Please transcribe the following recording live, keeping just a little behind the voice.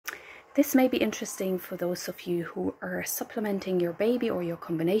This may be interesting for those of you who are supplementing your baby or your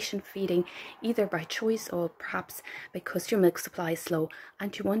combination feeding, either by choice or perhaps because your milk supply is low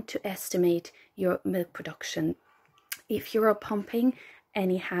and you want to estimate your milk production. If you're pumping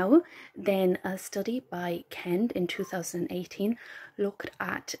anyhow, then a study by Kend in 2018 looked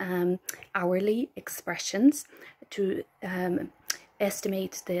at hourly expressions to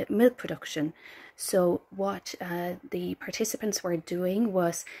estimate the milk production. So what the participants were doing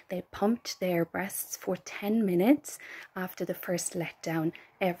was they pumped their breasts for 10 minutes after the first letdown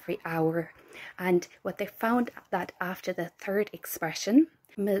every hour. And what they found that after the third expression,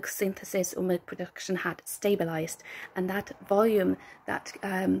 milk synthesis or milk production had stabilized, and that volume that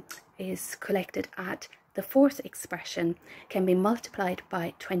is collected at the fourth expression can be multiplied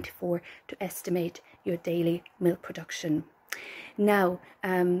by 24 to estimate your daily milk production. Now,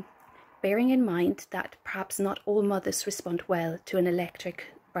 bearing in mind that perhaps not all mothers respond well to an electric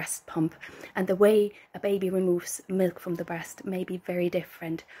breast pump, and the way a baby removes milk from the breast may be very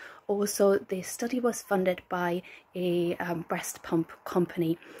different. Also, the study was funded by a breast pump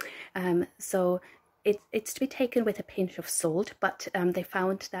company, so it's to be taken with a pinch of salt, but they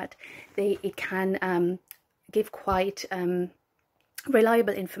found that it can give quite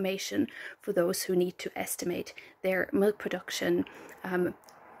reliable information for those who need to estimate their milk production.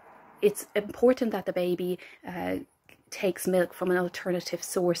 It's important that the baby takes milk from an alternative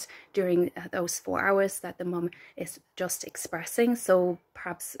source during those 4 hours that the mum is just expressing. So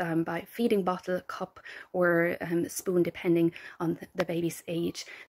perhaps by feeding bottle, cup or spoon, depending on the baby's age.